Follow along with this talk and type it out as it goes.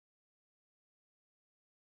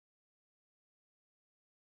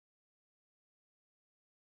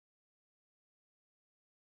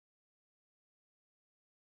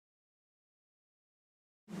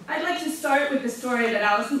I'd like to start with the story that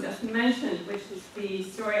Alison just mentioned, which is the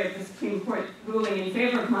story of the Supreme Court ruling in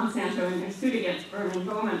favor of Monsanto in their suit against Berman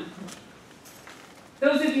Bowman.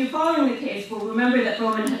 Those of you following the case will remember that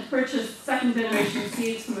Bowman had purchased second-generation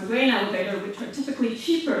seeds from a grain elevator, which are typically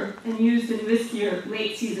cheaper and used in riskier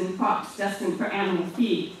late-season crops destined for animal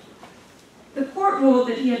feed. The court ruled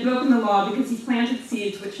that he had broken the law because he planted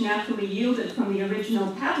seeds which naturally yielded from the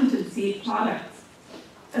original patented seed products.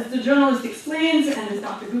 As the journalist explains, and as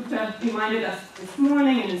Dr. Gupta reminded us this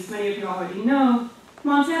morning, and as many of you already know,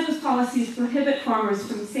 Monsanto's policies prohibit farmers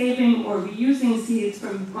from saving or reusing seeds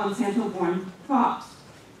from Monsanto-borne crops.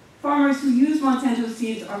 Farmers who use Monsanto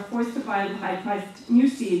seeds are forced to buy the high-priced new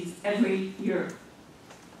seeds every year.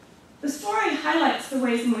 The story highlights the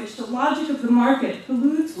ways in which the logic of the market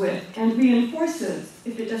colludes with and reinforces,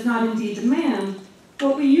 if it does not indeed demand,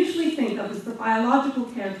 what we usually think of as the biological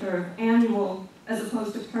character of annual as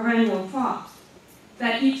opposed to perennial crops,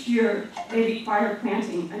 that each year they require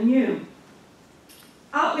planting anew.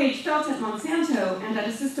 Outrage felt at Monsanto and at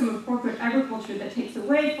a system of corporate agriculture that takes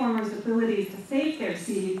away farmers' abilities to save their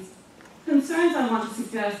seeds, concerns I want to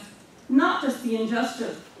suggest not just the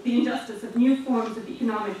injustice of new forms of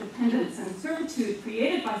economic dependence and servitude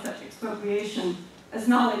created by such expropriation as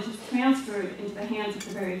knowledge is transferred into the hands of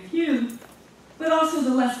the very few, but also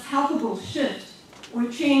the less palpable shift or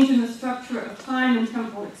change in the structure of time and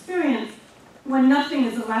temporal experience when nothing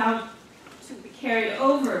is allowed to be carried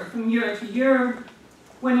over from year to year,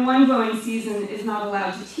 when one growing season is not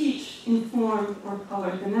allowed to teach, inform, or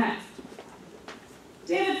color the next.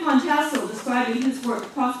 David Pontassel, describing his work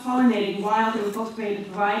cross-pollinating wild and cultivated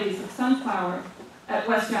varieties of sunflower at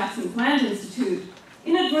West Jackson's Land Institute,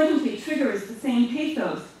 inadvertently triggers the same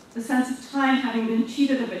pathos, the sense of time having been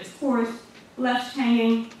cheated of its course, left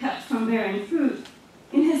hanging, kept from bearing fruit,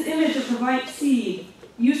 in his image of the ripe seed,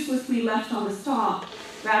 uselessly left on the stalk,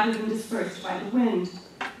 rather than dispersed by the wind.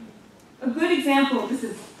 A good example, this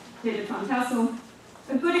is David Pontassel,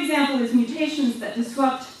 a good example is mutations that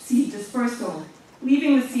disrupt seed dispersal,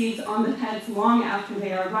 leaving the seeds on the heads long after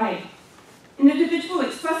they are ripe. An individual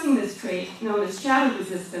expressing this trait, known as shadow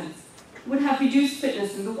resistance, would have reduced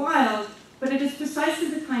fitness in the wild, but it is precisely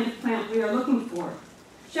the kind of plant we are looking for.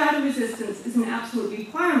 Shadow resistance is an absolute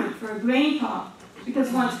requirement for a grain crop,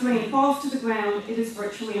 because once grain falls to the ground, it is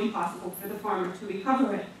virtually impossible for the farmer to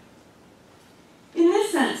recover it. In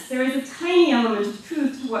this sense, there is a tiny element of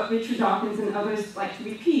truth to what Richard Dawkins and others like to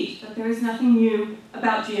repeat, that there is nothing new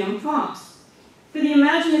about GM crops. For the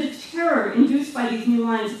imaginative terror induced by these new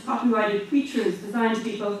lines of copyrighted creatures designed to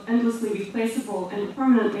be both endlessly replaceable and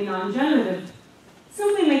permanently non-generative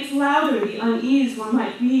simply makes louder the unease one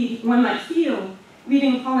might feel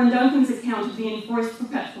reading Colin Duncan's account of the enforced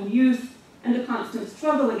perpetual use and the constant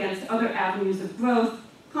struggle against other avenues of growth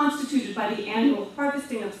constituted by the annual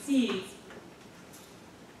harvesting of seeds.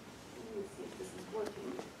 Let me see if this is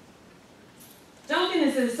working. Duncan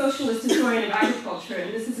is a socialist historian of agriculture,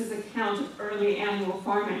 and this is his account of early annual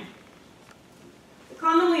farming. The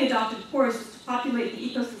commonly adopted course is to populate the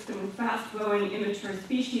ecosystem with fast-growing, immature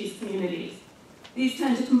species communities. These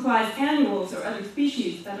tend to comprise annuals or other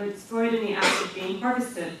species that are destroyed in the act of being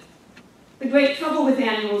harvested. The great trouble with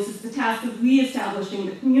annuals is the task of re-establishing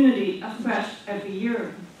the community afresh every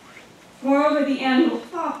year. Moreover, the annual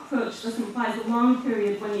crop approach thus implies a long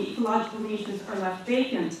period when the ecological niches are left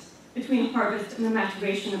vacant between harvest and the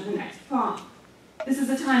maturation of the next crop. This is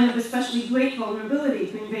a time of especially great vulnerability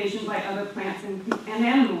to invasion by other plants and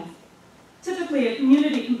animals. Typically, a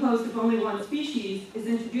community composed of only one species is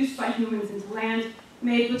introduced by humans into land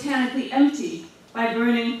made botanically empty by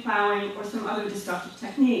burning, plowing, or some other destructive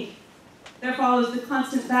technique. There follows the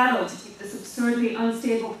constant battle to keep this absurdly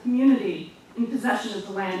unstable community in possession of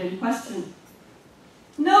the land in question.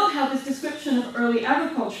 Note how this description of early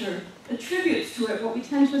agriculture attributes to it what we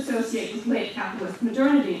tend to associate with late capitalist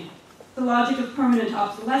modernity, the logic of permanent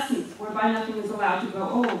obsolescence, whereby nothing is allowed to grow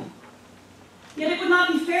old. Yet it would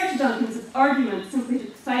not be fair to Duncan's argument simply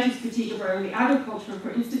to cite his critique of early agriculture for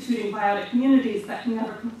instituting biotic communities that can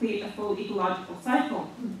never complete a full ecological cycle.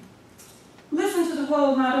 Listen to the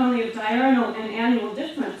role not only of diurnal and annual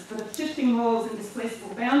difference, but of shifting roles and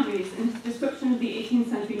displaceable boundaries in his description of the 18th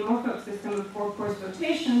century Norfolk system of four-course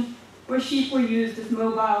rotation, where sheep were used as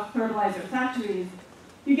mobile fertilizer factories.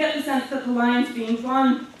 You get the sense that the lines being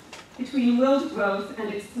drawn between willed growth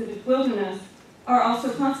and excluded wilderness are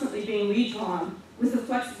also constantly being redrawn, with the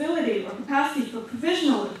flexibility or capacity for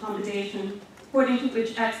provisional accommodation, according to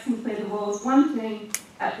which X can play the role of one thing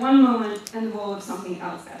at one moment and the role of something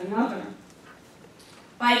else at another.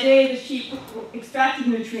 By day, the sheep extracted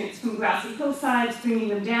nutrients from grassy hillsides, bringing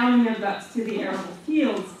them down in their guts to the arable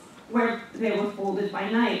fields, where they were folded by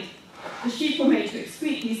night. The sheep were made to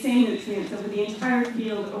excrete these same nutrients over the entire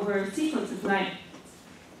field over a sequence of nights,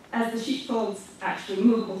 as the sheepfolds, actually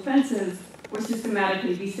movable fences, were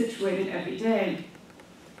systematically resituated every day.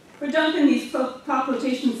 For Duncan, these crop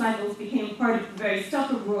rotation cycles became part of the very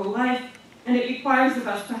stuff of rural life, and it requires of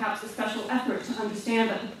us perhaps a special effort to understand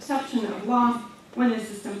that the perception of loss when the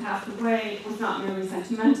system passed away was not merely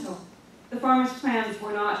sentimental. The farmers' plans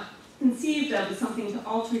were not conceived of as something to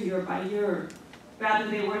alter year by year. Rather,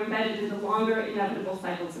 they were embedded in the longer, inevitable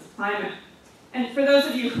cycles of climate. And for those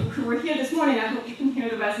of you who were here this morning, I hope you can hear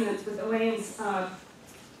the resonance with Elaine's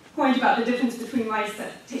point about the difference between rice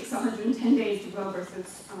that takes 110 days to grow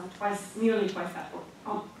versus nearly twice that,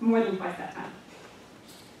 or more than twice that time.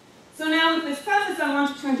 So now with this preface, I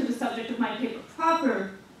want to turn to the subject of my paper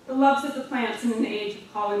proper, the loves of the plants in an age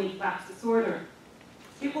of colony collapse disorder.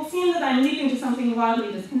 It will seem that I'm leaping to something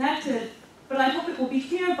wildly disconnected, but I hope it will be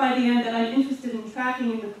clear by the end that I'm interested in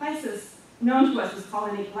tracking in the crisis known to us as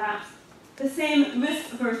colony collapse the same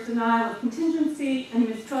risk-averse denial of contingency and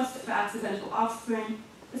mistrust of accidental offspring,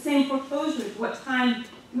 the same foreclosure to what time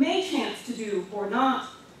may chance to do or not,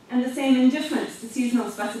 and the same indifference to seasonal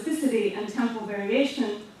specificity and temporal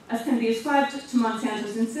variation as can be ascribed to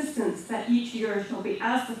Monsanto's insistence that each year shall be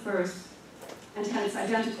as the first, and hence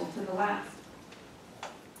identical to the last.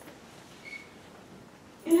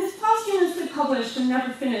 In his posthumously published and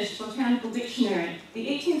never finished Botanical Dictionary, the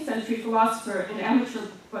 18th century philosopher and amateur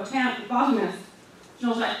botanist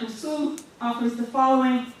Jean-Jacques Rousseau offers the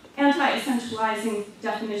following anti-essentializing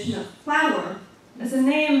definition of flower as a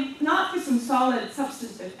name not for some solid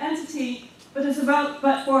substantive entity, but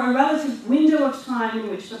for a relative window of time in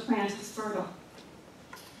which the plant is fertile.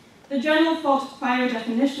 The general fault of prior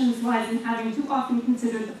definitions lies in having too often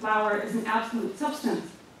considered the flower as an absolute substance,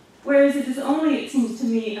 whereas it is only, it seems to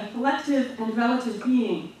me, a collective and relative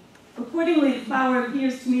being. Accordingly, the flower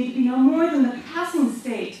appears to me to be no more than the passing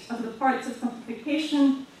state of the parts of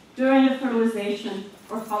fructification during the fertilization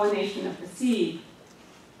or pollination of the seed.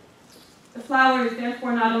 The flower is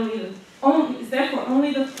therefore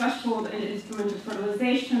only the threshold and instrument of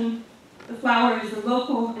fertilization. The flower is the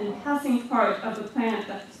local and passing part of the plant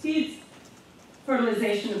that precedes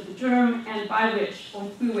fertilization of the germ and by which or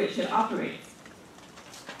through which it operates.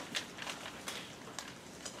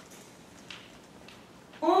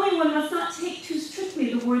 Only one must not take too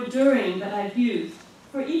strictly the word during that I've used,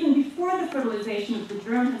 for even before the fertilization of the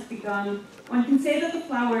germ has begun, one can say that the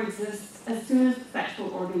flower exists as soon as the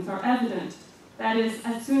sexual organs are evident. That is,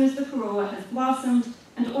 as soon as the corolla has blossomed,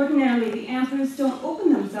 and ordinarily the anthers don't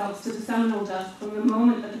open themselves to the seminal dust from the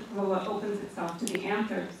moment that the corolla opens itself to the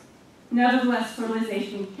anthers. Nevertheless,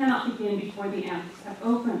 fertilization cannot begin before the anthers have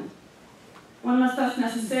opened. One must thus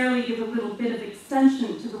necessarily give a little bit of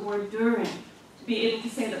extension to the word during, to be able to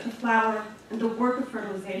say that the flower and the work of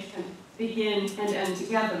fertilization begin and end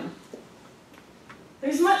together.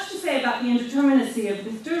 There's much to say about the indeterminacy of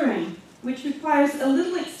this during, which requires a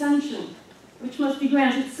little extension, which must be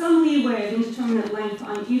granted some leeway of indeterminate length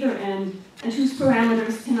on either end, and whose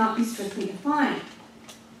parameters cannot be strictly defined.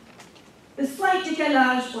 The slight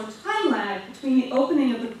décalage or time lag between the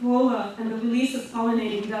opening of the corolla and the release of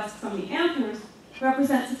pollinating dust from the anthers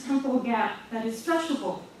represents a temporal gap that is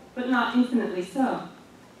stretchable, but not infinitely so.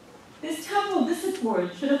 This temporal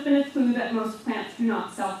disaccord should have been a clue that most plants do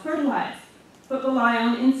not self-fertilize, but rely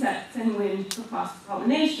on insects and wind for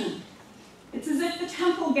cross-pollination. It's as if the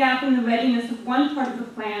temporal gap in the readiness of one part of the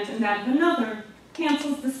plant and that of another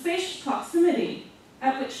cancels the spatial proximity,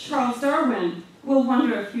 at which Charles Darwin will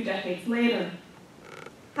wonder a few decades later.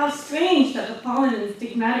 How strange that the pollen and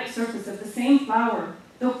stigmatic surface of the same flower,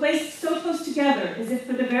 though placed so close together as if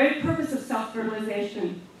for the very purpose of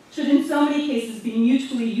self-fertilization, should in so many cases be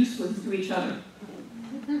mutually useless to each other.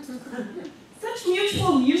 Such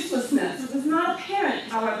mutual uselessness was not apparent,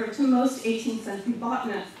 however, to most 18th century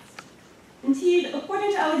botanists. Indeed,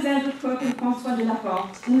 according to Alexandre Crooke and Francois de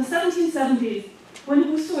Laporte, in the 1770s,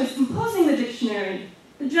 when Rousseau is composing the dictionary,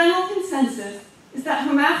 the general consensus is that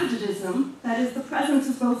hermaphroditism, that is, the presence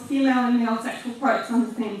of both female and male sexual parts on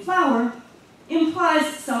the same flower, implies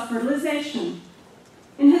self-fertilization.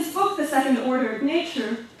 In his book, The Second Order of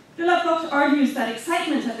Nature, de Laporte argues that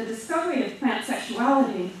excitement at the discovery of plant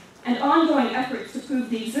sexuality and ongoing efforts to prove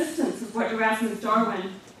the existence of what Erasmus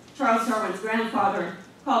Darwin, Charles Darwin's grandfather,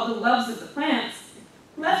 called the loves of the plants,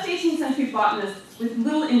 left 18th century botanists with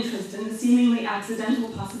little interest in the seemingly accidental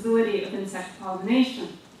possibility of insect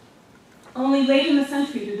pollination. Only late in the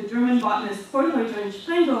century did the German botanist Cordeler John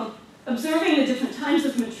Sprengel, observing the different times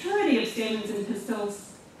of maturity of stamens and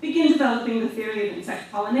pistils, begin developing the theory of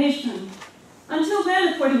insect pollination. Until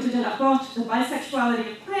then, according to de la Porte, the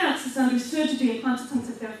bisexuality of plants is understood to be a consequence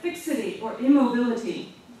of their fixity or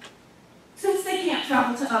immobility. Since they can't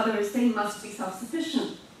travel to others, they must be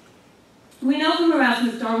self-sufficient. We know from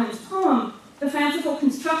Erasmus Darwin's poem the fanciful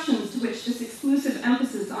constructions to which this exclusive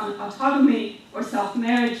emphasis on autogamy or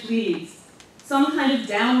self-marriage leads. Some kind of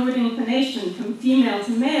downward inclination from female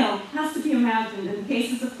to male has to be imagined in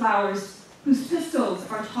cases of flowers whose pistils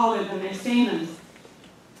are taller than their stamens.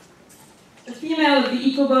 The female of the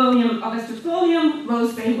Ecobolium augustifolium,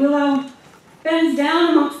 rose bay willow, bends down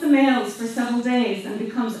amongst the males for several days and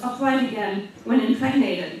becomes upright again when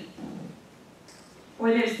impregnated. Or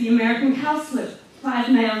there's the American cowslip,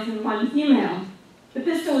 5 males and 1 female. The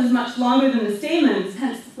pistil is much longer than the stamens,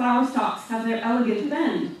 hence the flower stalks have their elegant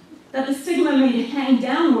bend, that the stigma may hang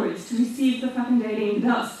downwards to receive the fecundating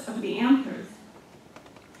dust of the anthers.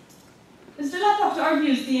 As de la Porte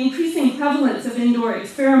argues, the increasing prevalence of indoor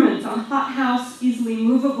experiments on hothouse, easily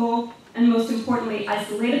movable, and most importantly,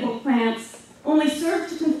 isolatable plants only serve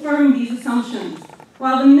to confirm these assumptions,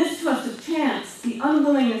 while the mistrust of chance, the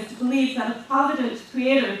unwillingness to believe that a provident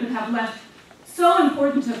creator could have left so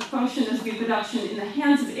important a function as reproduction in the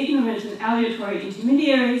hands of ignorant and aleatory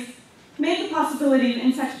intermediaries, made the possibility of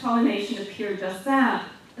insect pollination appear just that,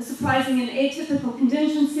 a surprising and atypical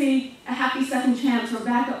contingency, a happy second chance or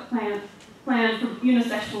backup plan for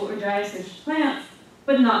unisexual or diasexual plants,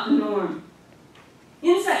 but not the norm.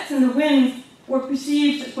 Insects in the winds were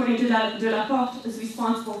perceived, according to de la Porte, as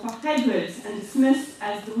responsible for hybrids and dismissed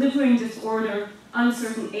as delivering disorder,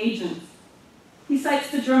 uncertain agents. He cites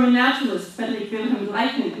the German naturalist Friedrich Wilhelm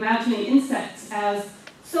Gleichen, imagining insects as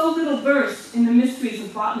so little versed in the mysteries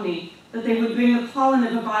of botany that they would bring the pollen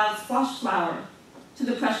of a wild squash flower to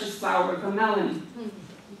the precious flower of a melon.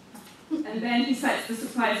 And then he cites the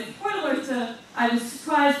surprise of Portalurta. I was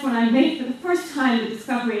surprised when I made for the first time the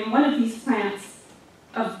discovery in one of these plants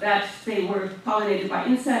that they were pollinated by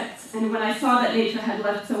insects, and when I saw that nature had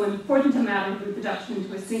left so important a matter of reproduction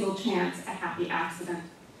to a single chance, a happy accident.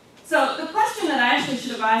 So the question that I actually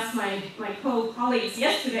should have asked my co-colleagues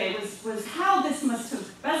yesterday was how this must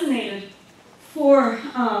have resonated for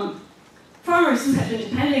farmers who had been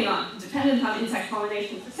dependent on insect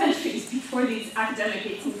pollination for centuries before these academic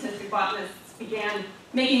 18th century botanists began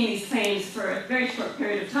making these claims for a very short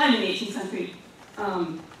period of time in the 18th century.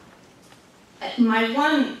 My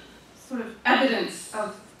one sort of evidence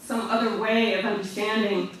of some other way of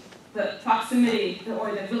understanding the proximity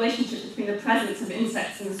or the relationship between the presence of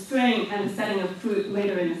insects in the spring and the setting of fruit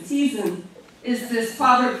later in the season is this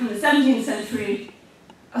proverb from the 17th century: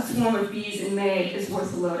 a swarm of bees in May is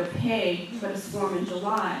worth a load of hay, but a swarm in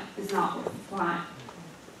July is not worth a fly.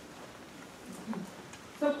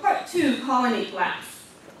 So part 2, colony collapse.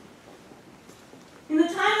 In the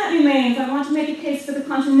time that remains, I want to make a case for the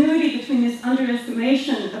continuity between this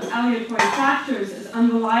underestimation of aleatory factors as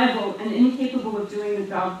unreliable and incapable of doing the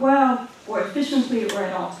job well, or efficiently, or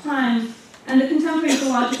at all times, and the contemporary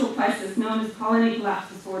ecological crisis known as colony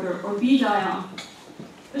collapse disorder, or bee die-off.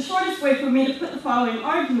 The shortest way for me to put the following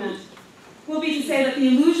argument will be to say that the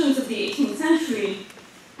illusions of the 18th century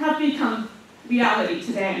have become reality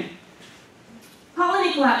today.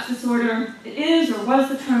 Colony collapse disorder is or was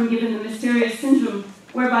the term given the mysterious syndrome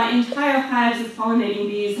whereby entire hives of pollinating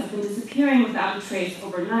bees have been disappearing without a trace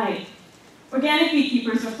overnight. Organic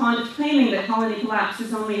beekeepers are fond of claiming that colony collapse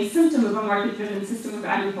is only a symptom of a market-driven system of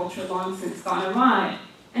agriculture long since gone awry.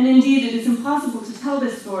 And indeed, it is impossible to tell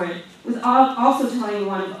this story without also telling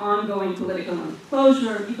one of ongoing political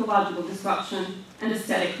enclosure, ecological disruption, and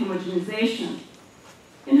aesthetic homogenization.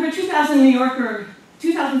 In her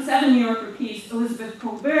 2007 New Yorker piece, Elizabeth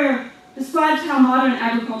Colbert describes how modern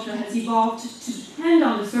agriculture has evolved to depend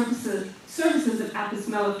on the services of Apis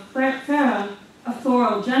mellifera, a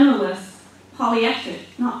floral generalist, polyectic,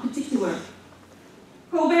 not particular.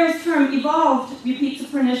 Colbert's term evolved repeats a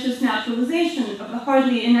pernicious naturalization of the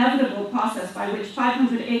hardly inevitable process by which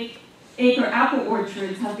 500-acre apple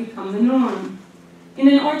orchards have become the norm. In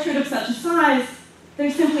an orchard of such a size,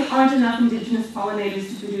 there simply aren't enough indigenous pollinators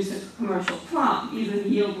to produce a commercial crop. Either the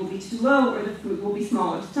yield will be too low or the fruit will be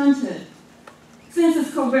small or stunted. Since,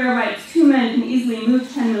 as Colbert writes, 2 men can easily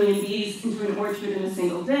move 10 million bees into an orchard in a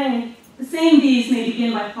single day, the same bees may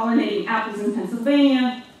begin by pollinating apples in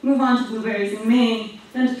Pennsylvania, move on to blueberries in Maine,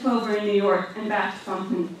 then to clover in New York, and back to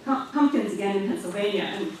pumpkins again in Pennsylvania.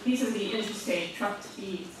 And these are the interstate trucked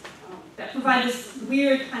bees that provide this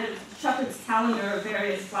weird kind of shepherd's calendar of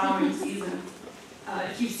various flowering seasons.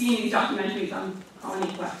 If you've seen these documentaries on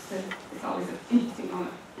colony collapse, it's always an interesting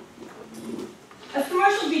moment. As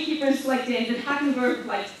commercial beekeepers like David Hackenberg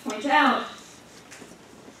like to point out,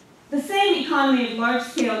 The same economy of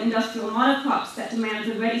large-scale industrial monocrops that demands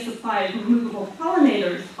a ready supply of removable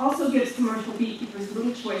pollinators also gives commercial beekeepers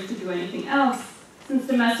little choice to do anything else, since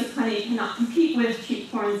domestic honey cannot compete with cheap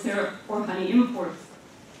corn syrup or honey imports.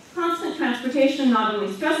 Constant transportation not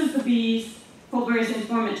only stresses the bees. Colbert's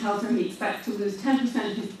informant tells her he expects to lose 10%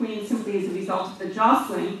 of his queens simply as a result of the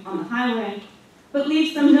jostling on the highway, but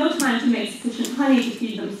leaves them no time to make sufficient honey to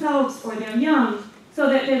feed themselves or their young, so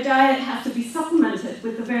that their diet has to be supplemented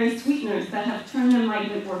with the very sweeteners that have turned them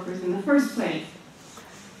migrant workers in the first place.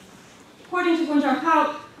 According to Gunter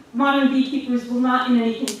Hauk, modern beekeepers will not in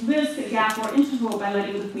any case risk a gap or interval by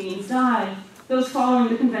letting the queens die. Those following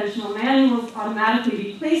the conventional manuals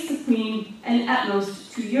automatically replace the queen in at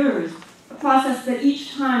most 2 years, a process that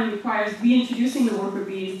each time requires reintroducing the worker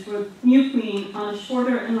bees to a new queen on a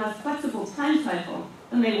shorter and less flexible time cycle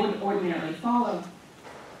than they would ordinarily follow.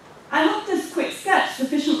 I hope this quick sketch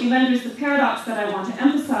sufficiently renders the paradox that I want to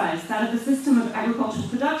emphasize, that of a system of agricultural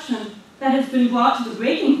production that has been brought to the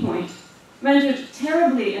breaking point, rendered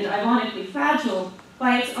terribly and ironically fragile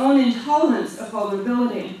by its own intolerance of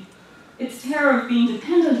vulnerability. Its terror of being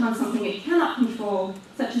dependent on something it cannot control,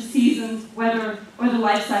 such as seasons, weather, or the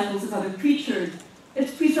life cycles of other creatures,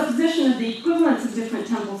 its presupposition of the equivalence of different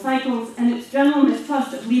temporal cycles, and its general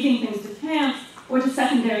mistrust of leaving things to chance or to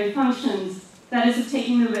secondary functions, that is, of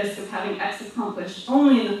taking the risk of having X accomplished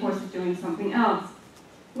only in the course of doing something else.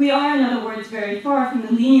 We are, in other words, very far from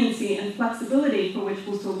the leniency and flexibility for which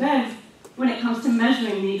Rousseau begs when it comes to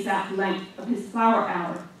measuring the exact length of his flower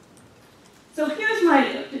hour. So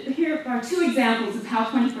here are two examples of how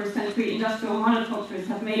 21st century industrial monocultures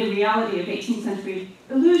have made a reality of 18th century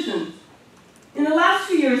illusions. In the last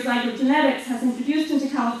few years, zygogenetics has introduced into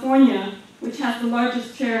California, which has the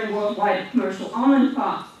largest share in worldwide commercial almond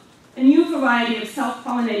crops, a new variety of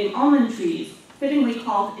self-pollinating almond trees, fittingly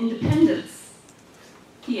called Independence,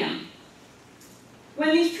 PM.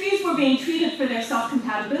 When these trees were being treated for their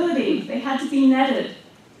self-compatibility, they had to be netted,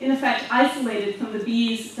 in effect isolated from the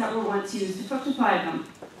bees that were once used to fructify them.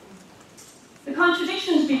 The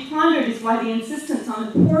contradiction to be pondered is why the insistence on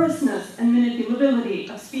the porousness and manipulability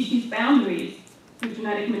of species boundaries through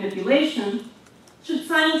genetic manipulation should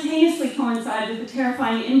simultaneously coincide with the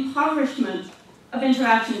terrifying impoverishment of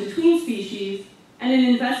interaction between species and an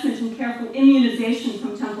investment in careful immunization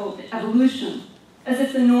from temporal evolution, as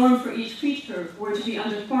if the norm for each creature were to be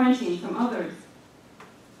under quarantine from others.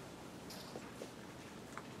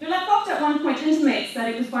 De la Porte at one point intimates that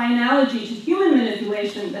it was by analogy to human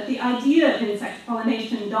manipulation that the idea of insect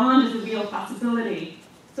pollination dawned as a real possibility,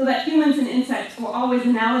 so that humans and insects were always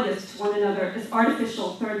analogous to one another as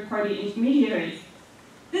artificial third-party intermediaries.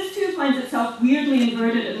 This too finds itself weirdly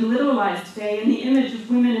inverted and literalized today in the image of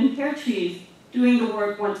women in pear trees doing the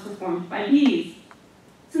work once performed by bees.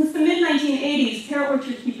 Since the mid-1980s, pear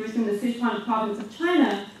orchard keepers in the Sichuan province of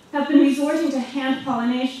China have been resorting to hand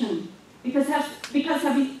pollination because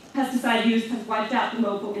pesticide use has wiped out the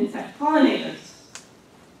local insect pollinators.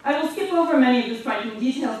 I will skip over many of the striking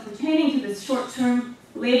details pertaining to this short-term,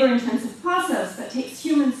 labor-intensive process that takes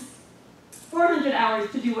humans 400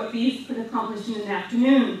 hours to do what bees could accomplish in an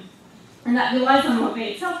afternoon, and that relies on what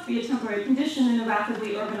may itself be a temporary condition in a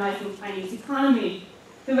rapidly urbanizing Chinese economy,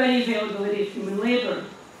 the ready availability of human labor.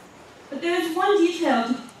 But there is one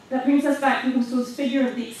detail that brings us back to Rousseau's figure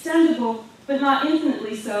of the extendable, but not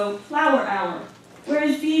infinitely so, flower hour.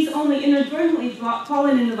 Whereas bees only inadvertently drop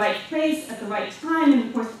pollen in the right place at the right time in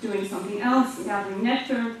the course of doing something else, gathering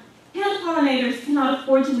nectar, hand pollinators cannot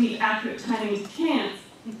afford to leave accurate timing to chance,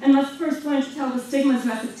 and must first learn to tell the stigma's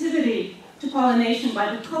receptivity to pollination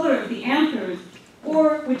by the color of the anthers,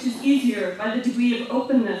 or, which is easier, by the degree of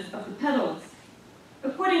openness of the petals.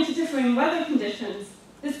 According to differing weather conditions,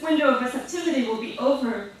 this window of receptivity will be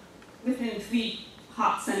over within 3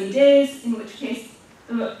 hot, sunny days, in which case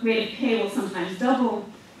the rate of decay will sometimes double,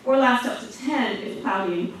 or last up to 10 if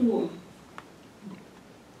cloudy and cool.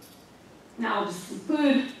 Now I'll just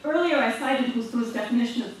conclude. Earlier I cited Rousseau's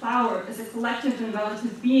definition of flower as a collective and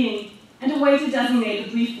relative being, and a way to designate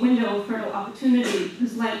a brief window of fertile opportunity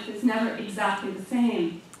whose length is never exactly the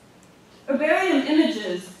same. Herbarium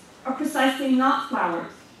images are precisely not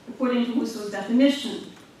flowers, according to Rousseau's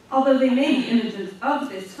definition, although they may be images of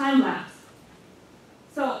this time-lapse.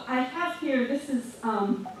 So I have here, this is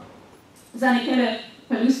Zanicella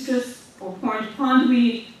palustris, or horned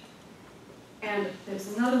pondweed, and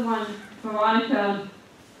there's another one, Veronica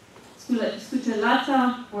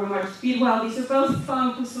scutellata, or March speedwell. These are both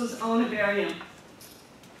from Rousseau's own herbarium.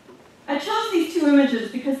 I chose these two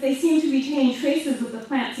images because they seem to retain traces of the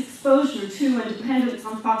plant's exposure to and dependence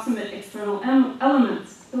on proximate external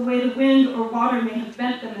elements, the way the wind or water may have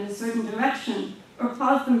bent them in a certain direction, or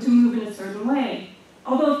cause them to move in a certain way,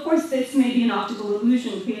 although of course this may be an optical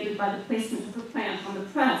illusion created by the placement of the plant on the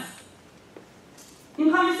press.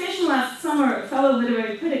 In conversation last summer, a fellow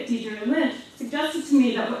literary critic, Deidre Lynch, suggested to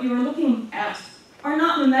me that what you are looking at are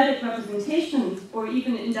not mimetic representations or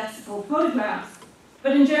even indexable photographs,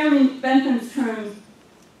 but in Jeremy Bentham's terms,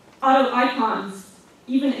 auto-icons,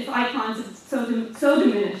 even if icons are so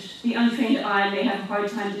diminished, the untrained eye may have a hard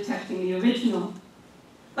time detecting the original.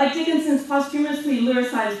 Like Dickinson's posthumously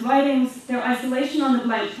lyricized writings, their isolation on the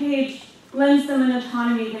blank page lends them an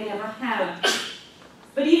autonomy they never had.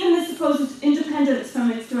 But even this supposed independence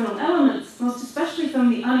from external elements, most especially from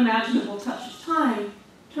the unimaginable touch of time,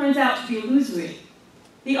 turns out to be illusory.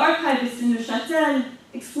 The archivist in Neuchâtel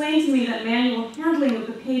explained to me that manual handling of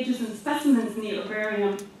the pages and specimens in the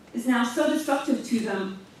herbarium is now so destructive to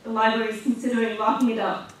them, the library is considering locking it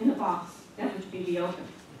up in a box, never to be reopened.